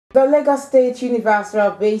The Lagos State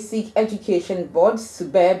Universal Basic Education Board,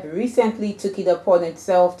 SUBEB, recently took it upon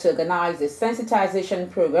itself to organize a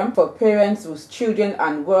sensitization program for parents whose children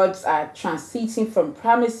and wards are transiting from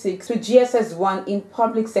primary 6 to GSS 1 in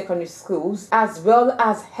public secondary schools, as well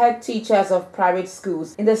as head teachers of private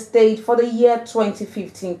schools in the state for the year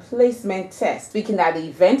 2015 placement test. Speaking at the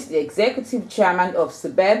event, the executive chairman of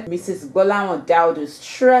SUBEB, Mrs. Gbolahan Daudu,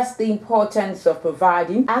 stressed the importance of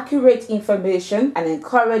providing accurate information and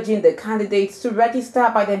encouraging the candidates to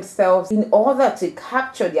register by themselves in order to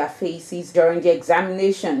capture their faces during the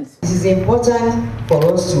examinations. It is important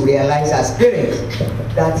for us to realize as parents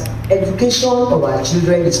that education of our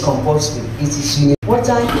children is compulsory. It is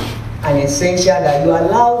important and essential that you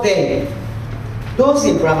allow them, those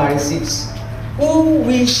in primary 6, who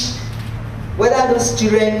wish, whether those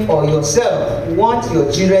children or yourself want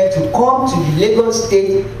your children to come to the Lagos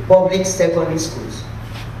State Public Secondary Schools,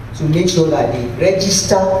 to make sure that they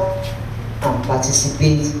register and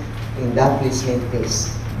participate in that placement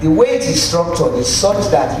test. The way it is structured is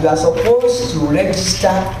such that you are supposed to register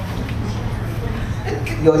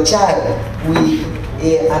your child with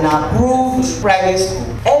an approved private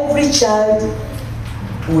school. Every child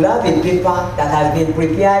will have a paper that has been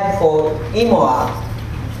prepared for him or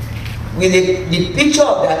her with the picture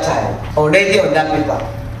of that child already on that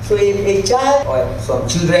paper. So if a child or some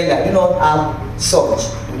children that do not have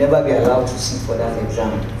such will never be allowed to sit for that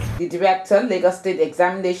exam. The director, Lagos State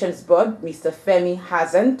Examinations Board, Mr. Femi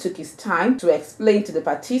Hassan, took his time to explain to the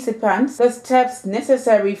participants the steps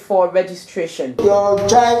necessary for registration. Your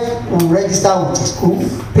child will register with the school,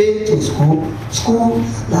 pay to school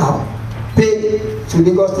now, pay to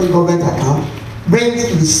Lagos State government account, bring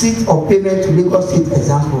the receipt of payment to Lagos State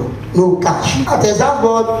Exam Board, no cash. At Exam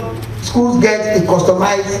Board, schools get a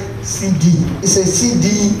customized CD. It's a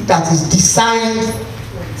CD that is designed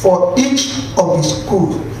for each of the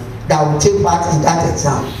schools that will take part in that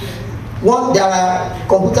exam. There are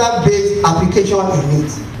computer-based applications in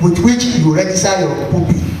it with which you register your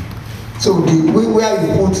pupil. So where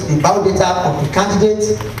you put the biodata of the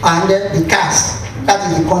candidate and the CAS,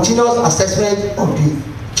 that is the continuous assessment of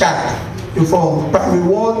the child. From primary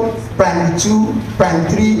 1, primary 2, primary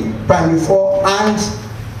 3, primary 4,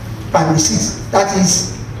 and primary 6. That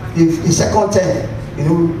is the second term.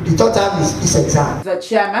 The third term is this exam. The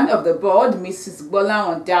chairman of the board, Mrs.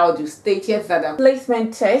 Gbolahan Daudu, stated that the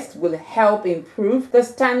placement test will help improve the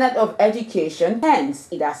standard of education, hence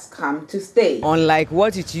it has come to stay. Unlike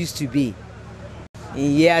what it used to be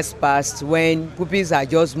in years past, when pupils are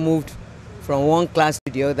just moved from one class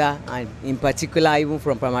to the other, and in particular even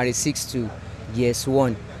from primary 6 to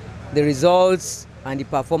GS1, the results and the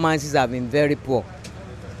performances have been very poor.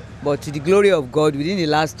 But to the glory of God, within the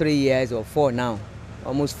last 3 years or 4 now,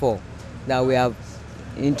 almost 4, that we have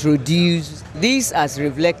introduced, this has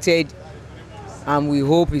reflected, and we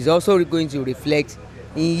hope is also going to reflect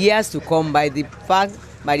in years to come, by the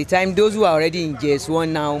time those who are already in GS1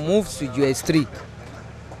 now move to GS3,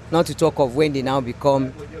 not to talk of when they now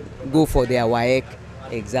go for their WAEC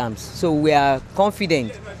exams. So we are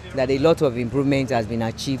confident that a lot of improvement has been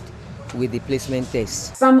achieved with the placement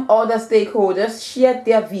test. Some other stakeholders shared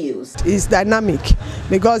their views. It's dynamic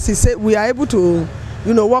because he said we are able to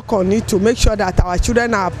work on it to make sure that our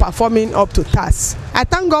children are performing up to task. I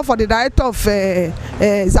thank God for the director of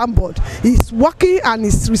Exam Board. He's working and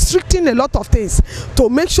is restricting a lot of things to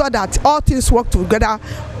make sure that all things work together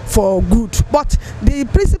for good. But the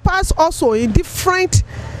principals also in different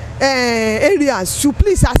areas should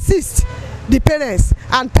please assist the parents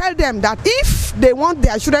and tell them that if they want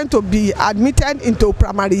their children to be admitted into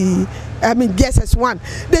primary, GSS 1,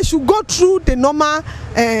 they should go through the normal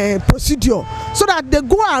procedure so that they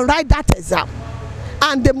go and write that exam.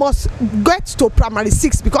 And they must get to primary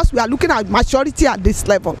 6 because we are looking at maturity at this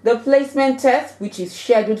level. The placement test, which is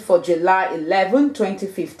scheduled for July 11,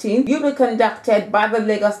 2015, will be conducted by the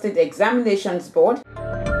Lagos State Examinations Board.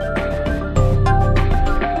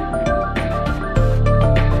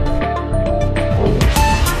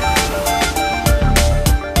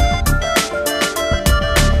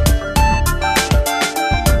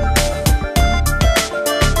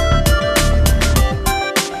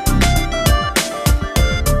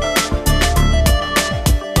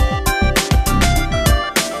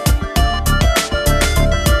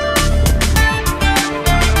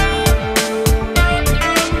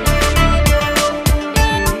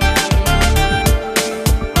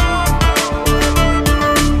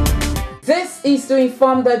 This is to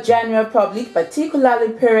inform the general public,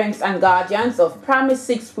 particularly parents and guardians of primary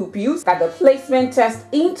 6 pupils, that the placement test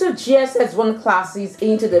into GSS 1 classes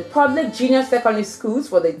into the public junior secondary schools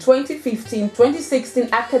for the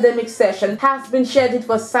 2015-2016 academic session has been scheduled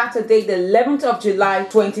for Saturday, the 11th of July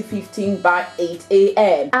 2015 by 8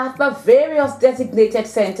 a.m. at the various designated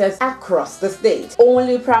centers across the state.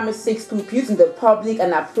 Only primary 6 pupils in the public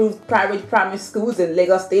and approved private primary schools in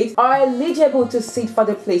Lagos State are eligible to sit for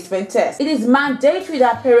the placement test. It is mandatory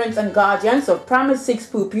that parents and guardians of primary 6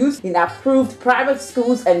 pupils in approved private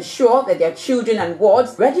schools ensure that their children and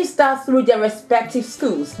wards register through their respective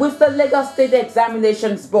schools with the Lagos State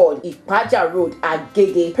Examinations Board, Ipaja Road,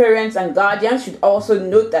 Agege. Parents and guardians should also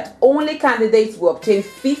note that only candidates who obtain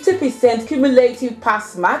 50% cumulative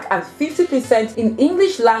pass mark and 50% in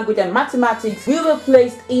English language and mathematics will be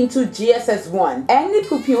placed into GSS 1. Any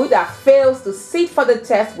pupil that fails to sit for the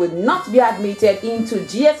test will not be admitted into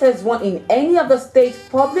GSS 1 in any of the state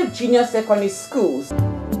public junior secondary schools.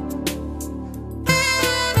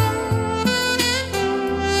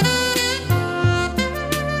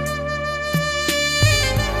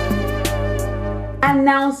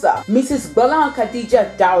 Announcer Mrs. Bola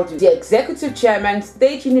Khadija Daudu, the Executive Chairman,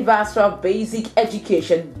 State Universal Basic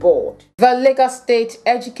Education Board. The Lagos State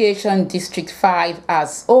Education District 5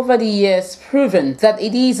 has over the years proven that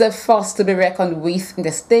it is a force to be reckoned with in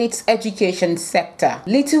the state's education sector.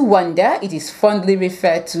 Little wonder it is fondly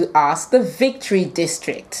referred to as the Victory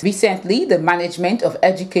District. Recently, the management of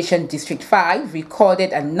Education District 5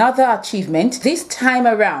 recorded another achievement, this time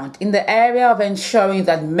around in the area of ensuring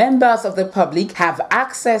that members of the public have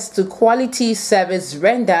access to quality service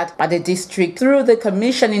rendered by the district through the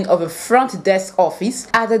commissioning of a front desk office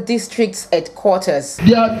at the district's headquarters.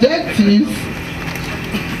 The objectives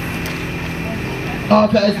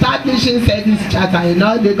of establishing service charter in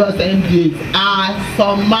all Lagos MDAs are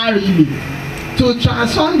summarily to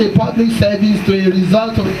transform the public service to a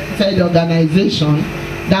result-oriented organization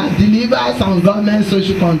that delivers on government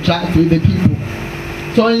social contract with the people,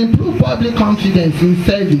 to improve public confidence in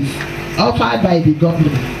service offered by the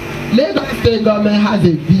government. Lagos State government has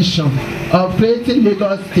a vision of creating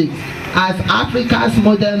Lagos State as Africa's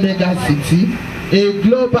model mega city, a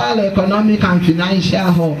global economic and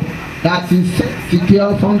financial hub that is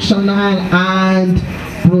secure, functional, and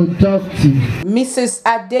productive. Mrs.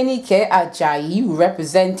 Adenike Ajayi, who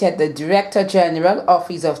represented the Director General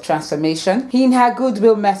Office of Transformation, in her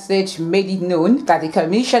goodwill message made it known that the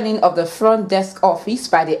commissioning of the front desk office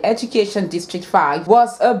by the Education District 5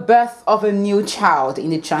 was a birth of a new child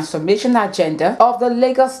in the transformation agenda of the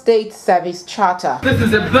Lagos State Service Charter. This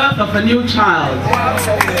is a birth of a new child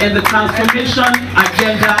in the transformation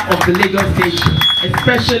agenda of the Lagos State,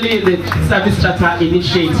 especially the Service Charter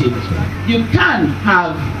initiative. You can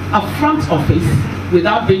have a front office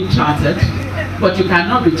without being chartered, but you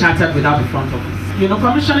cannot be chartered without a front office. You know,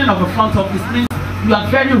 commissioning of a front office means you are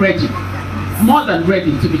very ready, more than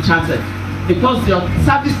ready to be chartered, because your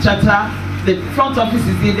service charter, the front office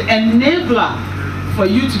is the enabler for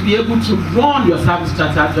you to be able to run your service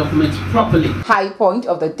charter documents properly. High point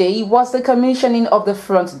of the day was the commissioning of the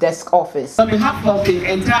front desk office. On behalf of the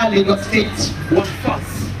entire Lagos State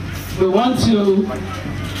workforce, we want to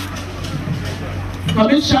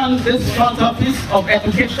commission this front office of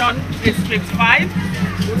Education District 5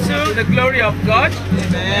 to the glory of God,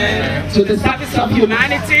 amen, to the service of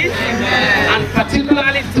humanity, amen, and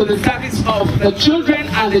particularly to the service of the children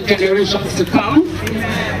and the generations to come.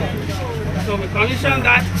 Amen. So we commission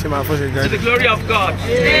that to the glory of God.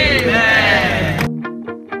 Amen.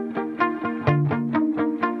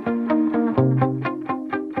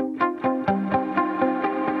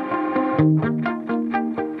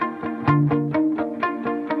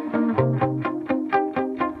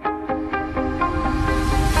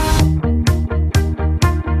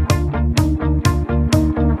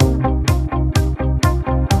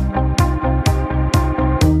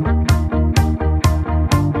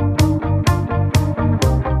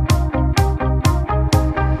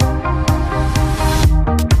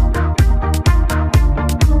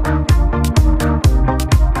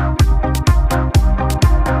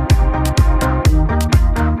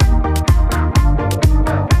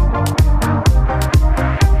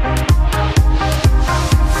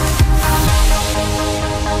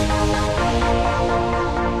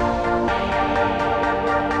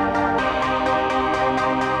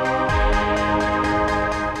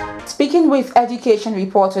 with Education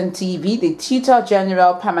Report on TV, the Tutor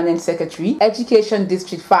General Permanent Secretary, Education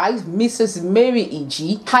District 5, Mrs. Mary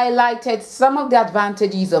E.G., highlighted some of the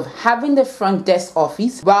advantages of having the front desk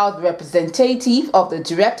office, while the representative of the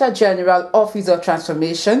Director General Office of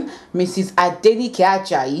Transformation, Mrs. Adenike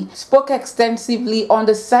Ajayi, spoke extensively on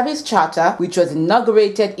the service charter, which was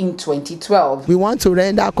inaugurated in 2012. We want to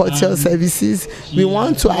render cultural services. We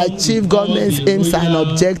want to achieve government's aims and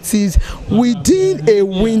objectives within a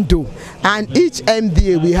window. And each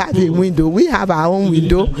MDA, we have a window. We have our own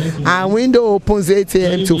window. Our window opens 8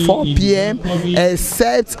 a.m. to 4 p.m.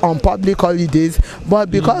 except on public holidays.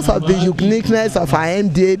 But because of the uniqueness of our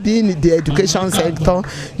MDA being in the education sector,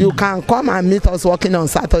 you can come and meet us working on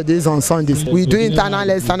Saturdays, on Sundays. We do internal,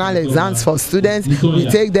 external exams for students. We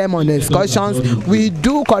take them on excursions. We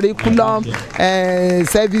do curriculum,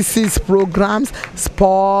 services, programs,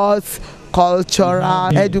 sports,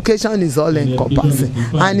 cultural education is all encompassing,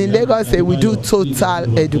 and in Lagos we do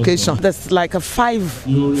total education. There's like a 5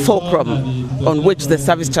 fulcrum on which the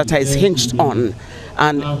service charter is hinged on,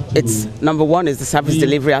 and it's number 1 is the service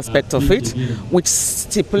delivery aspect of it, which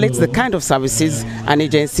stipulates the kind of services an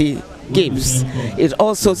agency gives. It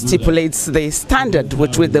also stipulates the standard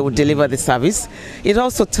which they will deliver the service. It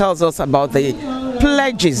also tells us about the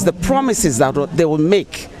pledges, the promises that they will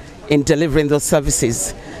make in delivering those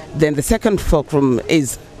services. Then the second fulcrum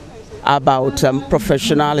is about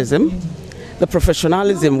professionalism. The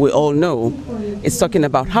professionalism, we all know, is talking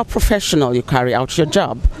about how professional you carry out your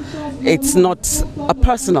job. It's not a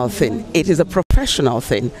personal thing, it is a professional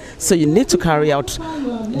thing. So you need to carry out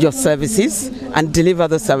your services and deliver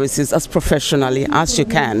the services as professionally as you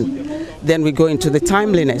can. Then we go into the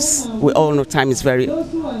timeliness. We all know time is very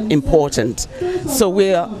important. So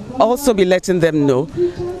we'll also be letting them know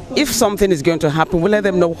if something is going to happen. We'll let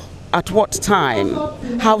them know at what time,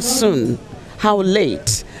 how soon, how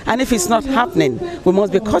late. And if it's not happening, we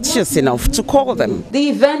must be courteous enough to call them. The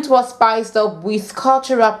event was spiced up with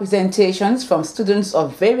cultural presentations from students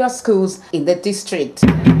of various schools in the district.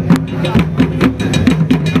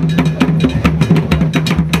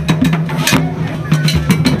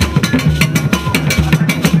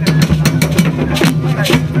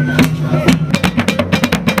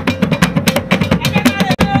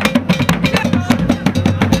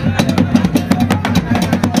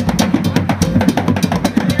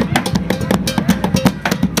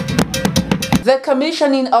 The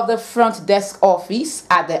commissioning of the front desk office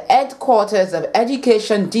at the headquarters of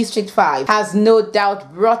Education District 5 has no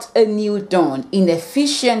doubt brought a new dawn in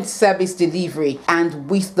efficient service delivery, and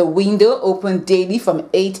with the window open daily from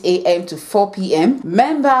 8 a.m. to 4 p.m,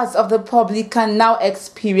 members of the public can now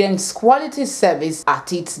experience quality service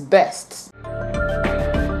at its best.